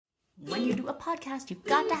When you do a podcast, you've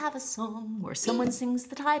got to have a song where someone sings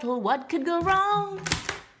the title. What could go wrong?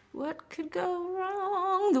 What could go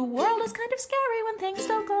wrong? The world is kind of scary when things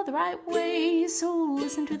don't go the right way. So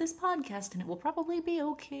listen to this podcast and it will probably be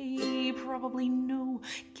okay. Probably no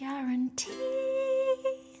guarantees.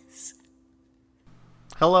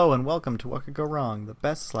 Hello and welcome to What Could Go Wrong, the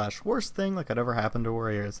best/worst thing that could ever happen to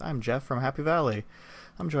Warriors. I'm Jeff from Happy Valley.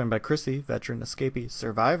 I'm joined by Chrissy, veteran escapee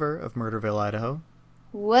survivor of Murderville, Idaho.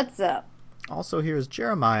 What's up? Also here is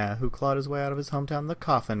Jeremiah, who clawed his way out of his hometown, The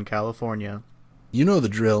Coffin, California. You know the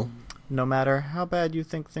drill. No matter how bad you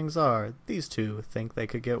think things are, these two think they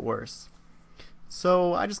could get worse.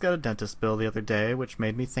 So I just got a dentist bill the other day, which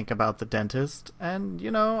made me think about the dentist, and,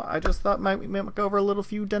 I just thought we might go over a little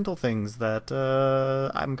few dental things that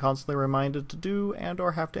I'm constantly reminded to do and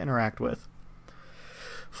or have to interact with.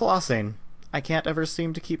 Flossing. I can't ever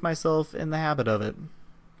seem to keep myself in the habit of it,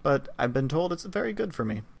 but I've been told it's very good for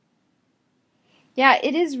me. Yeah,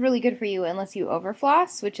 it is really good for you unless you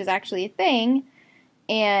overfloss, which is actually a thing,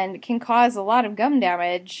 and can cause a lot of gum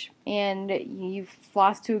damage, and you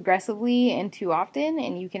floss too aggressively and too often,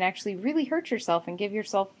 and you can actually really hurt yourself and give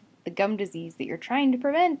yourself the gum disease that you're trying to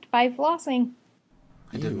prevent by flossing.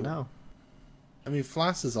 I didn't know. I mean,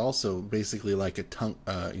 floss is also basically like a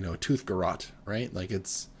tooth garrote, right? Like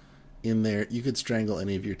it's in there. You could strangle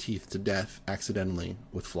any of your teeth to death accidentally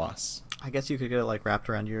with floss. I guess you could get it wrapped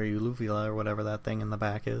around your uvula or whatever that thing in the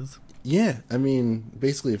back is. Yeah, I mean,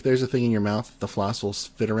 basically, if there's a thing in your mouth the floss will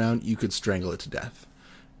fit around, you could strangle it to death.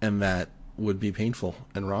 And that would be painful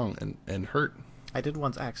and wrong and hurt. I did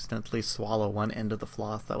once accidentally swallow one end of the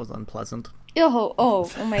floss. That was unpleasant.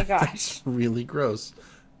 Oh my gosh. That's really gross.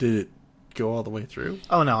 Did it go all the way through?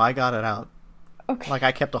 Oh no, I got it out. Okay. Like,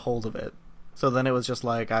 I kept a hold of it. So then it was just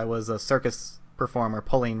like I was a circus performer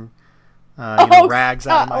pulling rags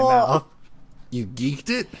out of my mouth. You geeked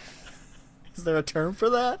it? Is there a term for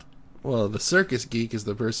that? Well, the circus geek is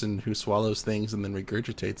the person who swallows things and then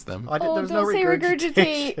regurgitates them. There was no don't say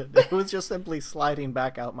regurgitation. It was just simply sliding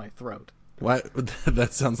back out my throat. Why?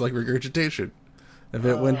 That sounds like regurgitation. If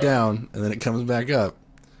it went down and then it comes back up,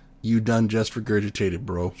 you done just regurgitated,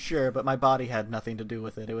 bro. Sure, but my body had nothing to do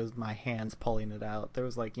with it. It was my hands pulling it out. There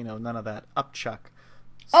was none of that upchuck.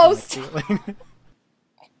 Oh, feeling.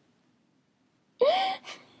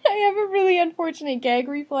 I have a really unfortunate gag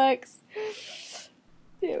reflex.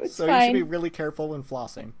 It was so fine. You should be really careful when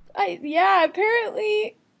flossing.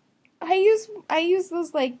 Apparently, I use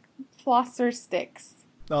those like flosser sticks.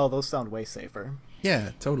 Oh, those sound way safer.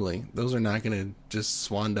 Yeah, totally. Those are not going to just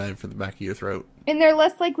swan dive for the back of your throat. And they're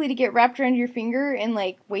less likely to get wrapped around your finger and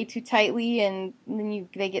like way too tightly, and then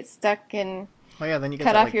they get stuck and then you get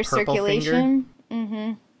cut that, off your circulation.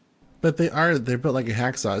 Mm-hmm. But they're built like a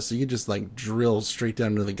hacksaw, so you just like drill straight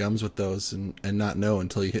down into the gums with those and not know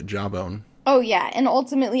until you hit jawbone. Oh yeah, and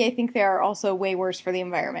ultimately I think they are also way worse for the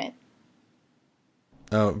environment.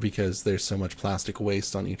 Oh, because there's so much plastic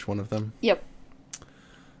waste on each one of them? Yep.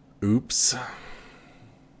 Oops.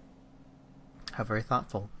 How very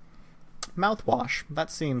thoughtful. Mouthwash. That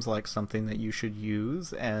seems like something that you should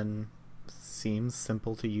use and seems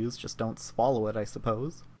simple to use. Just don't swallow it, I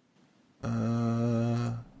suppose.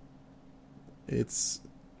 It's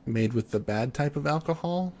made with the bad type of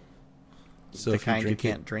alcohol. So the if kind you drink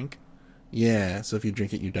can't drink? Yeah, so if you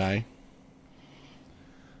drink it, you die.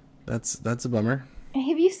 That's a bummer.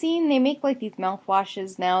 Have you seen they make like these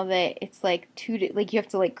mouthwashes now that it's like you have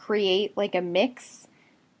to like create like a mix?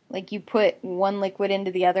 Like you put one liquid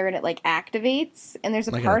into the other and it like activates, and there's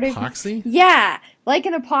a like part an of epoxy? Yeah, like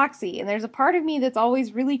an epoxy. And there's a part of me that's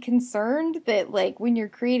always really concerned that like when you're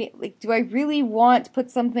creating, like, do I really want to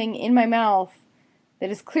put something in my mouth that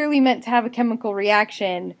is clearly meant to have a chemical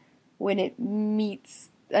reaction when it meets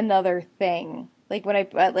another thing? Like when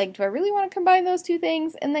do I really want to combine those two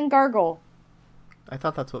things and then gargle? I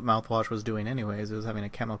thought that's what mouthwash was doing anyways. It was having a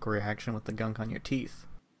chemical reaction with the gunk on your teeth.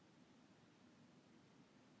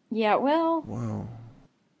 Yeah, well... Whoa.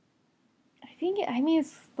 I mean,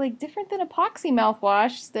 it's like different than epoxy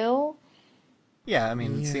mouthwash still. Yeah,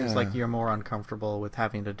 it seems like you're more uncomfortable with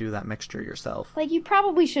having to do that mixture yourself. Like, you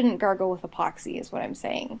probably shouldn't gargle with epoxy, is what I'm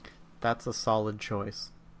saying. That's a solid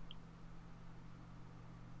choice.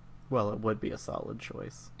 Well, it would be a solid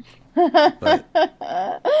choice. But,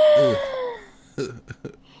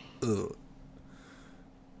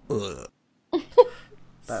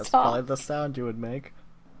 That's Stop. probably the sound you would make.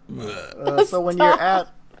 So when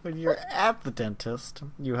you're at the dentist,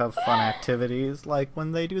 you have fun activities like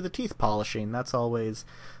when they do the teeth polishing. That's always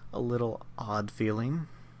a little odd feeling.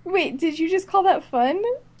 Wait, did you just call that fun?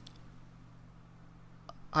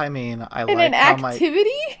 I mean, I In like an how activity?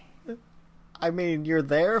 I mean, you're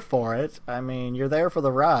there for it. I mean, you're there for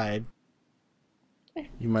the ride.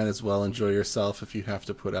 You might as well enjoy yourself if you have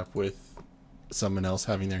to put up with someone else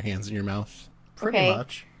having their hands in your mouth. Pretty Okay.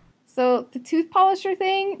 much. So the tooth polisher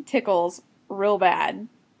thing tickles real bad.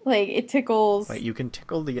 Like, it tickles. Wait, you can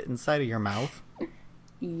tickle the inside of your mouth?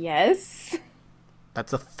 Yes.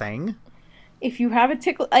 That's a thing? If you have a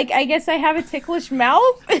tickle, like, I guess I have a ticklish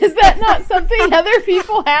mouth. Is that not something other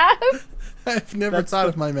people have? I've never That's thought the-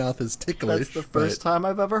 of my mouth as ticklish. That's the first time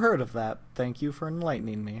I've ever heard of that. Thank you for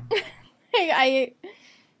enlightening me. I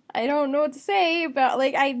don't know what to say about,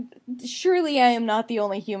 like, surely I am not the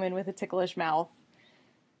only human with a ticklish mouth.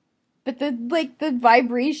 But the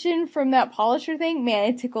vibration from that polisher thing,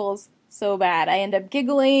 man, it tickles so bad. I end up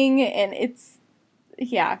giggling, and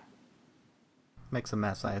yeah, Makes a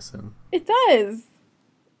mess, I assume. it does.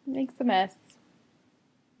 It makes a mess.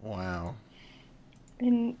 Wow.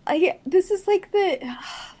 And this is like I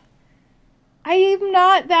am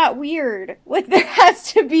not that weird. Like, there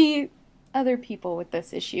has to be other people with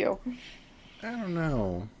this issue. I don't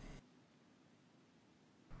know.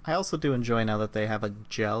 I also do enjoy now that they have a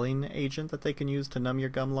gelling agent that they can use to numb your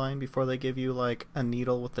gum line before they give you, like, a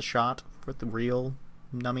needle with the shot for the real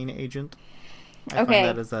numbing agent. I Okay. find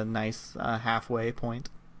that is a nice halfway point.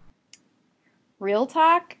 Real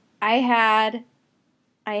talk, I had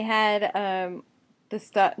the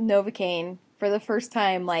stuff Novocaine for the first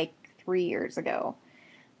time like 3 years ago.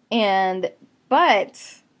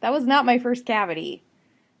 But that was not my first cavity.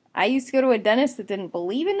 I used to go to a dentist that didn't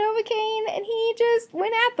believe in Novocaine, and he just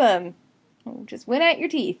went at them. Just went at your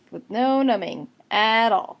teeth with no numbing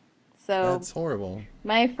at all. So That's horrible.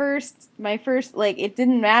 my first, like, it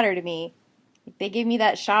didn't matter to me. They gave me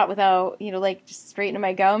that shot without, like, just straight into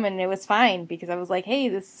my gum, and it was fine, because I was like, hey,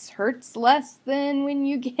 this hurts less than when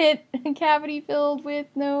you get a cavity filled with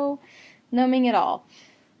no numbing at all.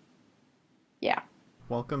 Yeah.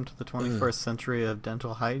 Welcome to the 21st century of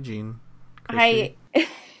dental hygiene, Chrissy.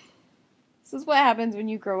 This is what happens when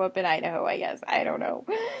you grow up in Idaho, I guess. I don't know.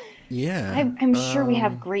 Yeah. I'm sure we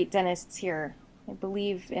have great dentists here. I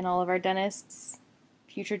believe in all of our dentists.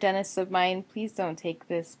 Future dentists of mine, please don't take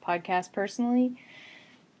this podcast personally.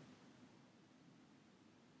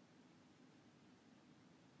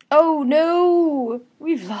 Oh no!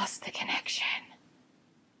 We've lost the connection.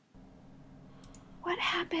 What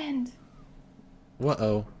happened?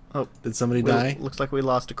 Uh-oh. Oh, Did somebody die? looks like we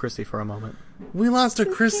lost a Chrissy for a moment. We lost a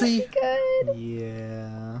Chrissy. Good.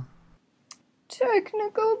 Yeah.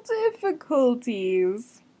 Technical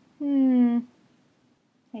difficulties. I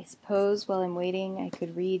suppose while I'm waiting, I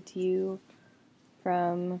could read to you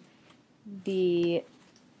from the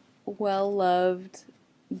well-loved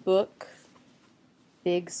book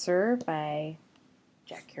Big Sur by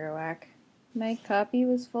Jack Kerouac. My copy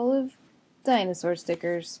was full of dinosaur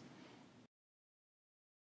stickers.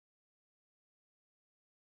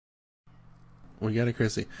 We got a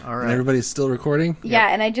Chrissy. All And right. everybody's still recording? Yeah,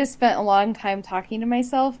 and I just spent a long time talking to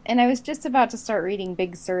myself, and I was just about to start reading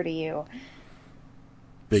Big Sur to you.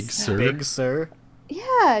 Big Sur. Big Sur.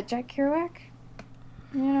 Yeah, Jack Kerouac.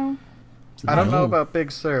 You know. I don't know No. about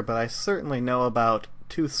Big Sur, but I certainly know about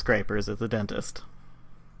tooth scrapers at the dentist.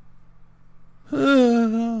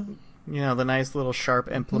 You know, the nice little sharp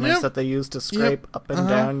implements Yep. that they use to scrape up and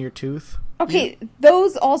down your tooth. Okay,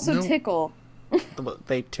 those also Nope. tickle.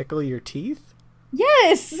 They tickle your teeth?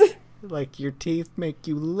 Yes! Like, your teeth make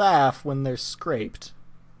you laugh when they're scraped.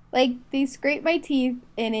 Like, they scrape my teeth,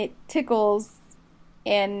 and it tickles,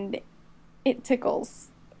 and it tickles.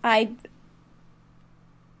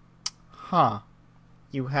 Huh.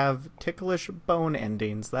 You have ticklish bone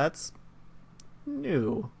endings. That's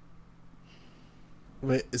new.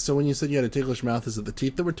 Wait, so when you said you had a ticklish mouth, is it the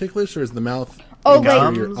teeth that were ticklish, or is the mouth Oh, and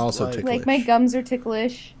like- you're also Like- ticklish? Like, my gums are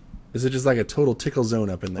ticklish. Is it just like a total tickle zone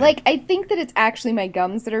up in there? Like, I think that it's actually my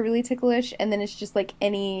gums that are really ticklish, and then it's just, like,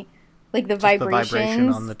 the Just vibrations. the vibration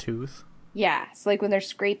on the tooth. Yeah, so, like, when they're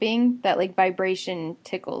scraping, that, like, vibration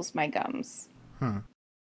tickles my gums.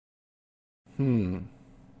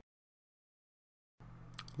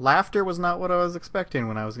 Laughter was not what I was expecting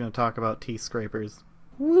when I was going to talk about teeth scrapers.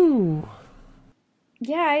 Woo.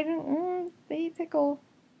 Yeah, I don't... they tickle.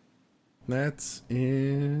 That's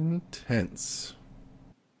intense.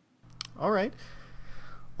 All right.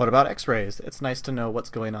 What about x-rays? It's nice to know what's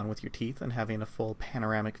going on with your teeth and having a full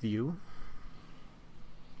panoramic view.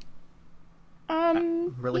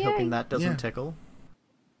 Really yeah, hoping that doesn't Yeah. tickle.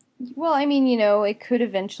 Well, I mean, it could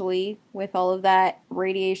eventually, with all of that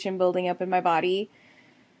radiation building up in my body.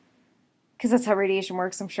 Because that's how radiation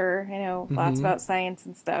works, I'm sure. I know lots about science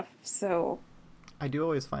and stuff, so... I do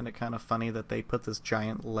always find it kind of funny that they put this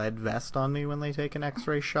giant lead vest on me when they take an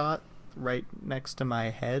x-ray shot. right next to my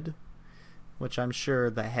head, which I'm sure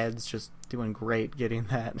the head's just doing great getting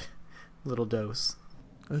that little dose.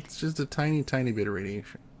 It's just a tiny, tiny bit of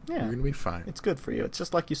radiation. Yeah. You're gonna be fine. It's good for you. It's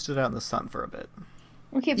just like you stood out in the sun for a bit.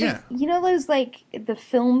 Okay, but Yeah. you know those, like, the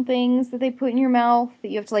film things that they put in your mouth that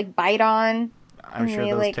you have to, like, bite on? I'm sure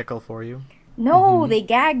they, those like- tickle for you. No, they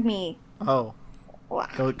gag me. Oh,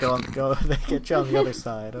 go. They get you on the other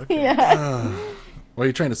side. Okay. Yeah. Are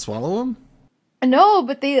you trying to swallow them? No,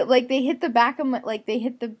 but they hit the back of my, like, they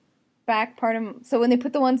hit the back part of, so when they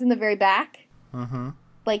put the ones in the very back, Mm-hmm.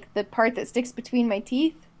 like, the part that sticks between my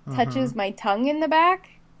teeth touches my tongue in the back,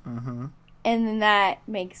 Mm-hmm. and then that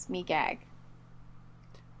makes me gag.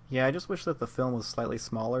 Yeah, I just wish that the film was slightly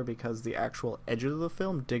smaller because the actual edges of the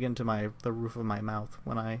film dig into the roof of my mouth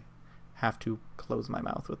when I have to close my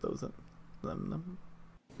mouth with those. Them.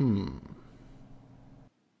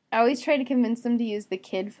 I always try to convince them to use the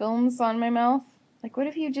kid films on my mouth. Like, what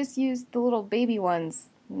if you just used the little baby ones?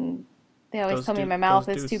 And they always tell me my mouth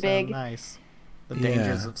is too big. Nice. The Yeah.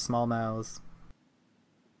 dangers of small mouths.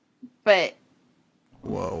 But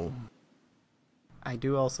Whoa. I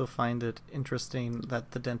do also find it interesting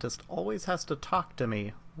that the dentist always has to talk to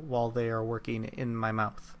me while they are working in my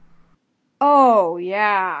mouth. oh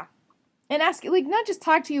yeah, and ask, like, not just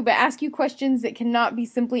talk to you, but ask you questions that cannot be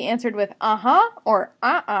simply answered with or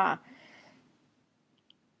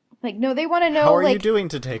Like, no, they want to know, How are like, you doing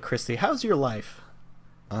today, Chrissy? How's your life?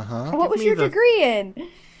 Uh-huh. what was me your the- degree in?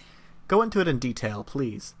 Go into it in detail,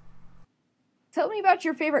 please. Tell me about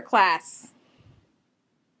your favorite class.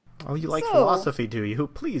 Oh, you like So- philosophy, do you?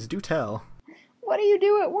 Please, do tell. What do you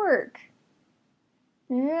do at work?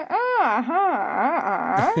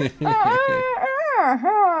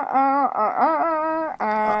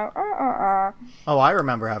 Oh, I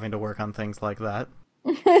remember having to work on things like that.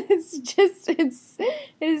 It's just, it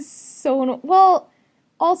is so, well,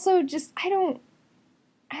 also just, I don't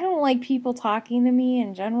like people talking to me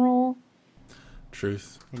in general.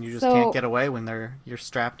 Truth. And you just So- can't get away when you're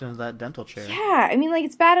strapped into that dental chair. Yeah, I mean, like,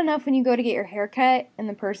 it's bad enough when you go to get your hair cut and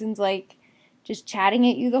the person's, like, just chatting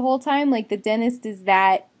at you the whole time. Like, the dentist is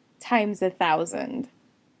that times 1,000.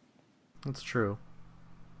 That's true.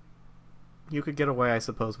 You could get away, I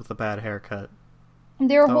suppose, with a bad haircut.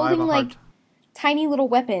 They're Though I have holding, a hard- like, tiny little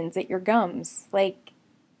weapons at your gums. Like,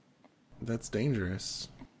 That's dangerous.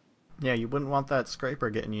 Yeah, you wouldn't want that scraper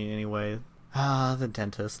getting you anyway. Ah, the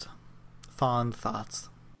dentist. Fond thoughts.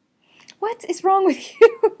 what is wrong with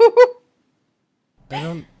you? I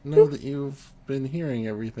don't know that you've been hearing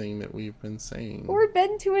everything that we've been saying. Or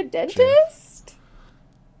been to a dentist?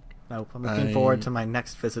 Nope, I'm looking forward to my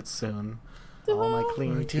next visit soon. All my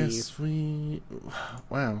clean I teeth. guess we...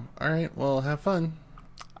 Wow. Alright, well, have fun.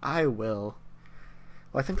 I will.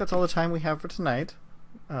 Well, I think that's all the time we have for tonight.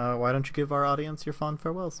 Why don't you give our audience your fond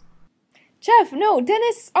farewells? Jeff, no,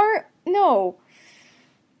 dentists aren't, no.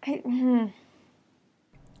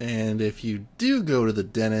 And if you do go to the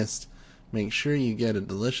dentist, make sure you get a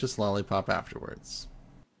delicious lollipop afterwards.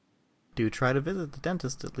 Do try to visit the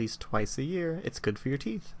dentist at least twice a year. It's good for your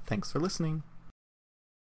teeth. Thanks for listening.